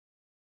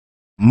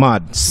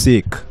Mad,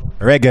 sick,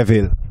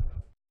 Reggaeville.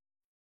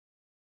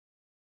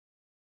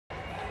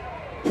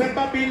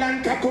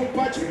 Babylon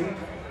drink.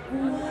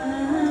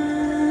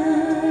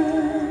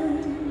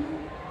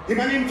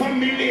 Even in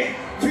family,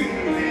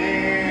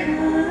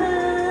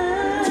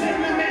 tell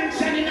me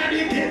mention in the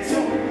get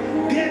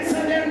so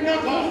them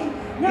no go.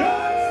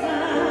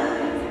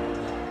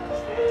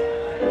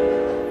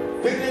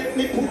 Let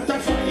me put the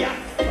fire.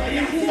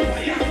 Let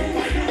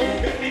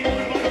me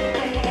burn.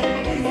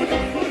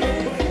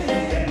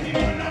 Let me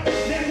burn up.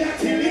 Let me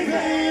tell you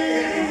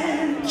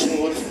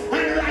truth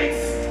and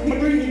rights. My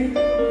bringing,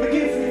 my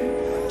giving,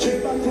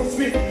 chip and cross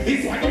me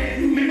is what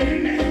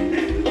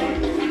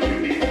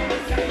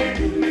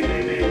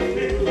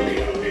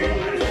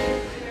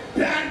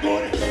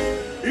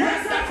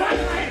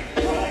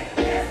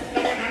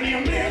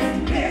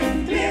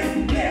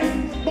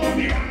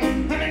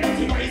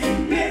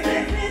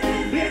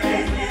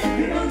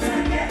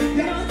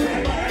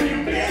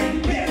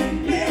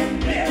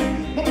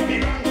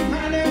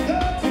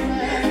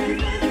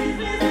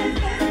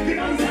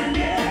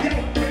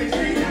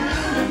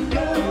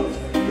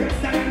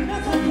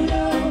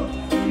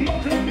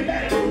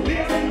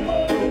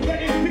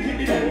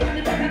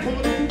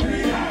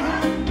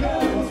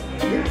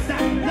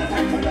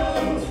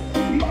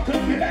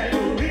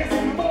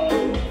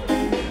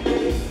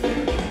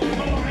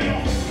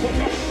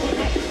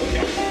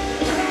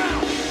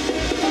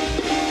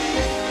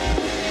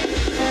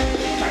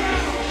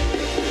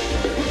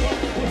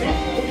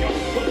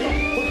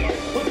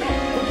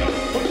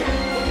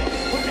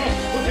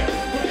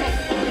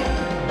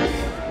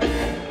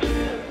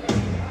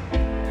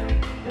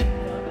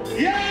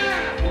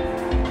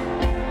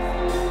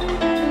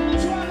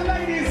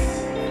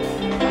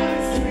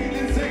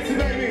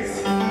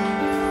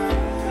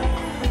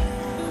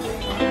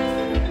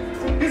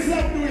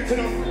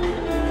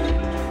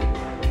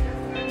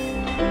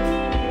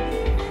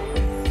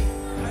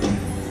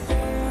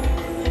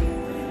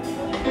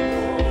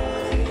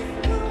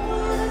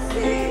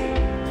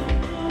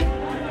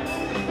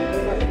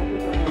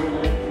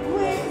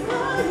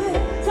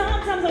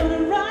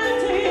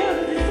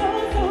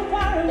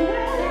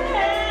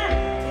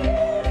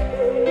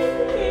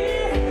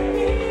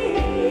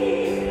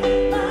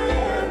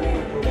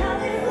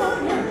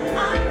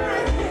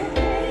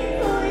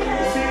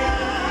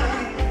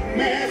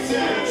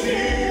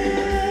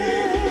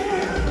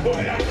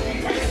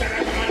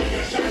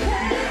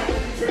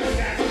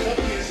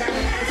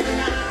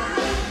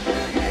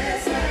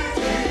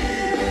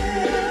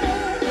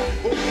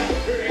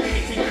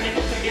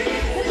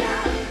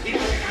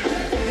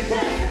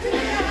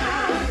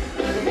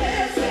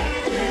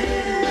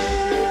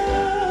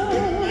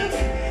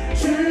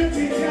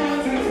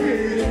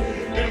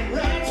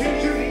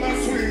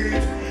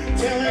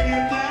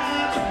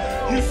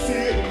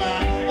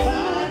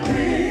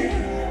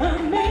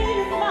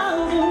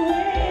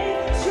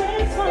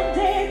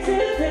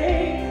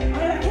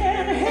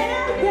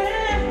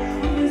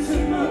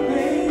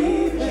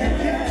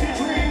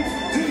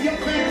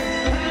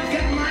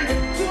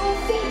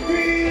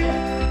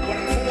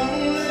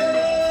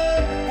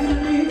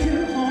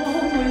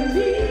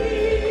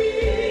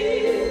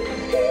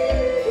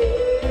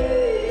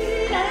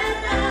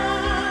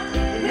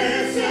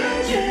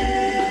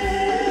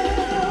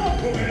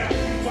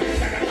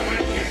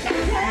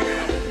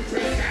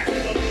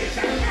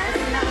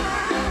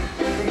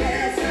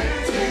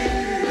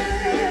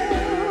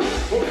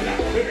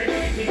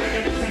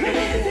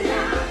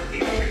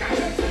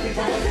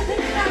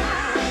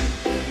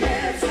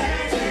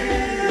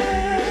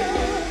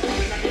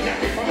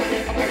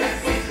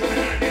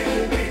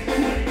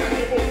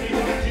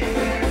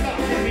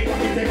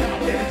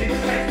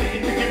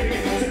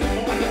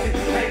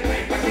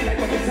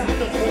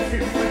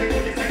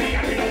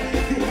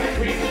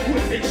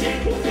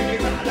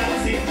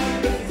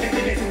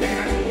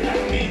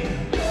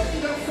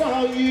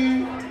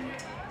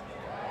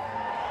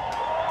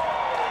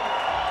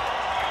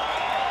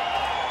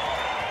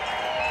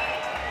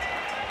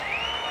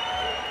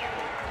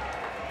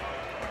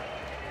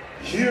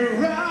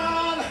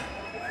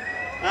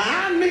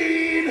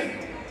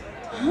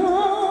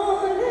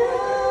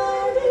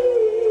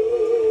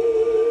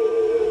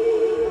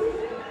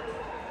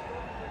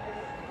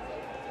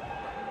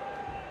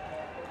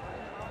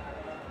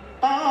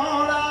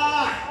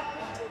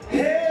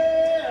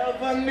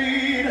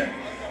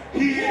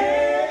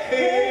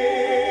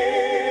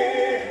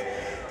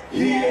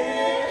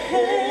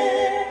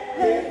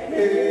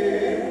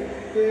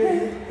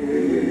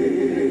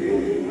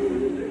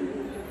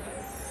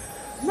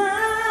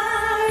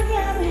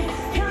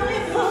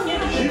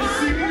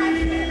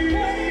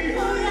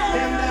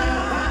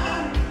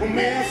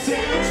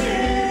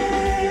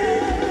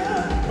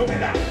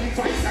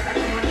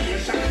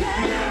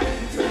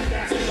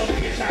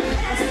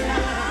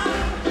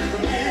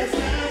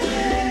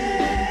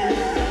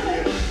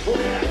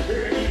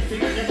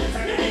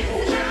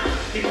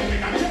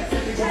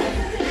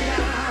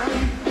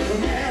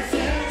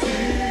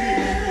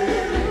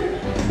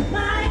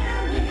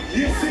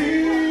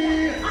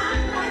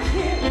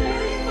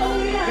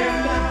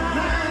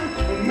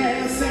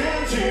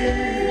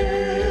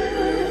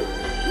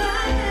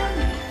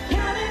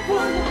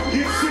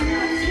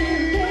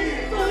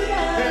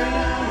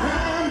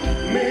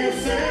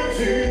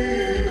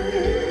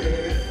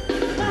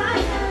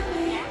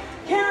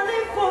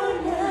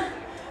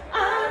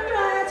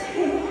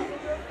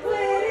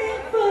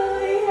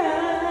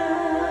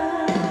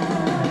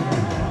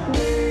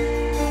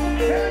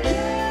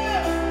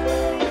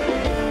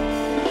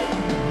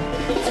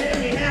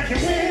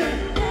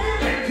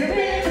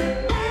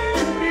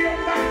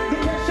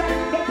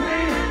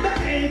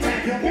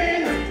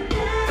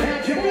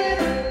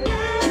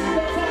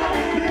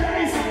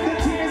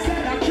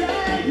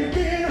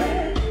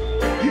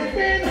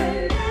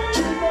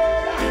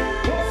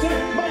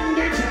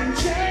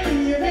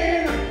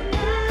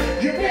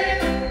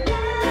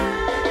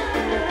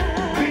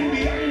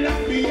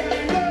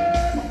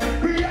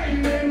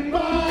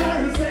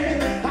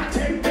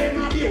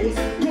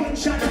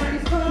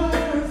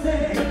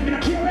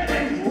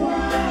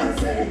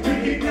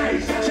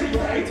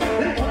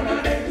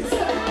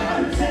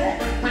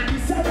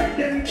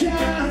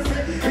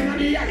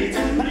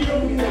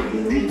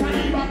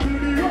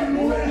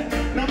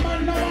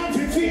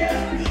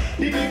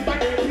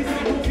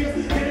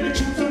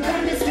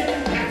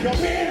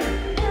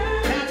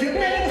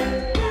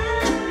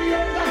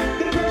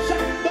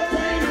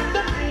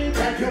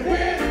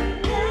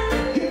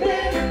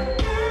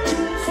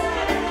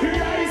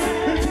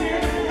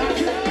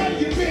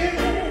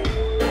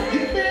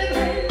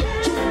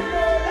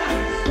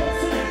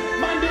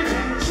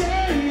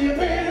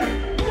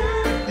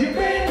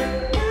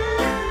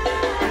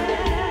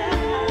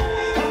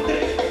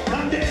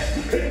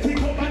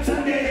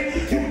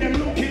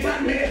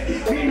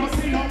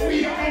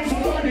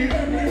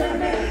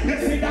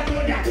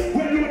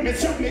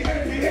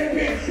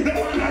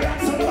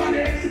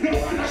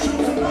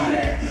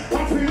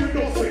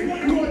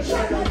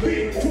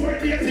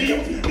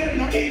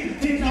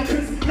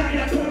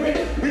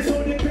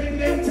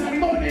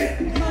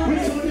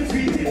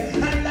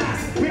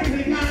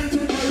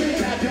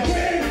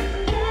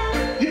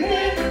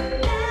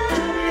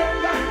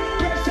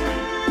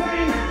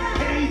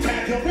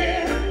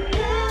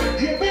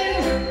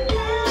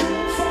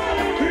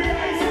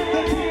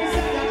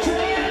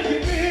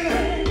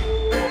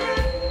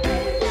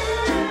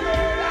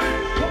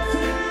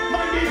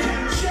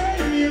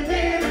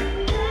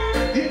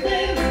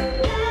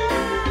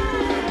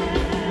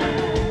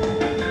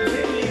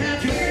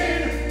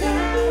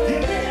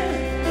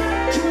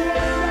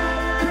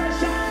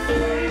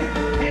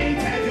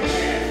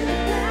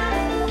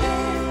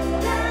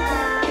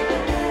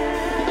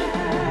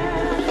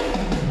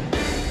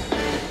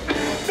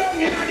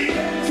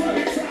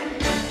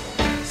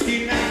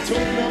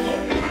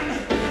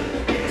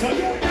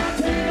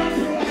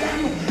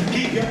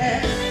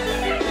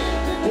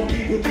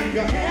people keep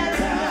your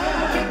heads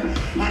up.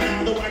 And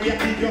all the warrior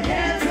keep your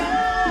heads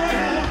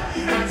up.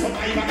 And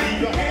survivor keep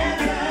your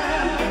heads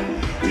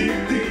up.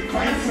 Deep, deep,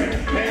 quite straight,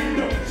 and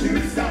don't you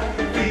stop.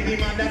 Baby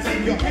mother,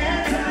 keep your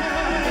heads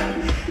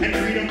up. And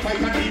freedom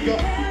fighter keep your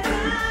heads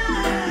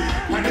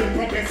up. And the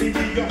progressive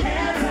keep your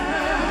heads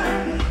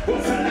up.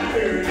 What's on the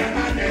earth, and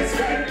my next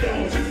friend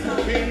don't.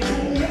 Been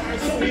through war,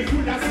 so we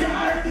full of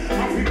scar.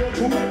 And we go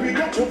to where we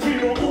got to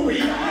feel who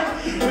we are.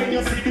 When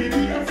you see the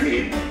beer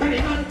feet and the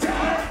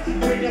hunter,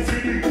 when you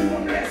see the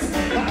homeless,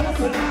 I was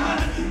so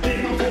hard. They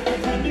don't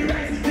focus on the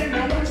right, they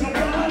don't watch no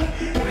ball.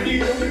 And the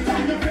only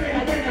time you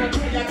fail when you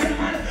try your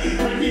turn.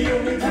 And the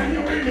only time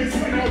you win is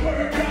when you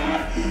work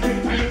hard.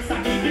 If I use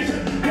that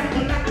division, you're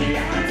gonna knock the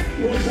heart.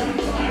 Ocean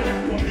fire,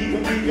 but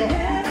people keep your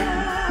head up.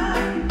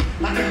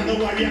 And I'm the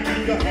warrior,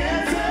 keep your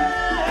heads up.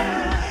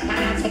 And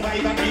I'm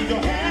survivor, keep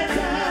your heads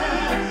up.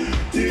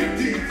 Deep,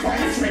 deep,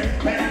 quite straight,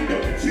 and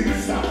don't you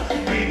stop.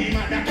 Baby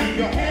mother, keep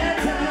your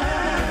heads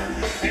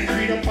up. And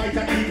freedom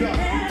fighter, keep your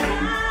heads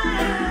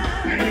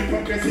up. And the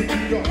progressive,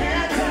 keep your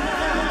heads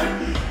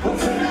up.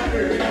 What's on the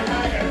earth, and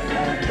I am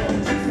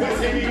well,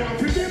 say me want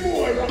to be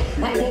more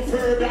and go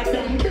further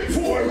than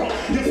before.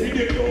 You see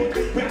the load,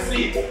 when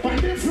sleep on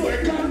the floor,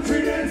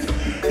 confidence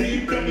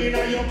deep down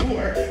in your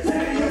core.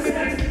 Tell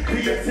yourself, be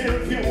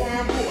yourself, you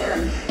want more.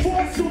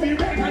 Forced to be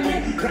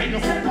reckoning, right no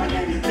step on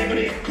it. Take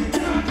it,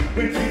 talk,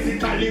 when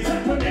physical is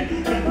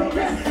happening. No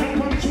progress, no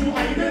come to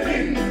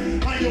idling.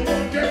 And you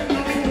won't get no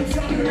food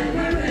from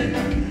remembering.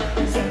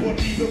 Support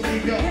people,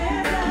 keep your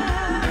head up.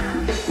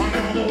 And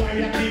all the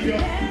while keep your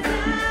head up.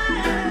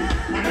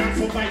 And I'm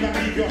survivor,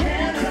 keep your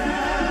head up.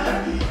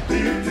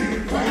 Deep,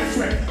 deep, quite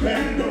straight,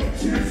 and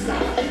don't you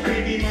stop.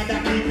 Baby mother,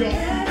 keep your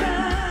head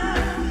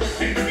up.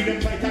 And freedom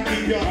fighter,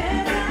 keep your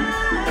head up.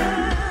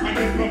 And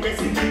the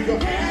progressive, keep your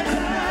head up.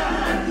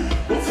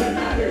 What's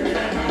another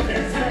than my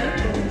best friend?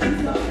 Don't you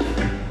stop.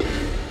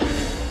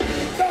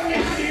 Don't you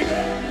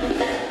have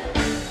it?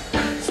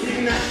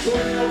 Swing that to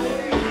another.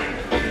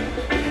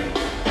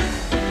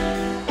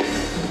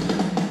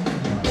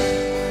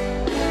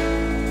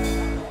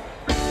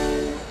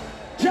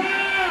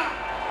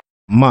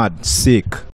 Mad, sick.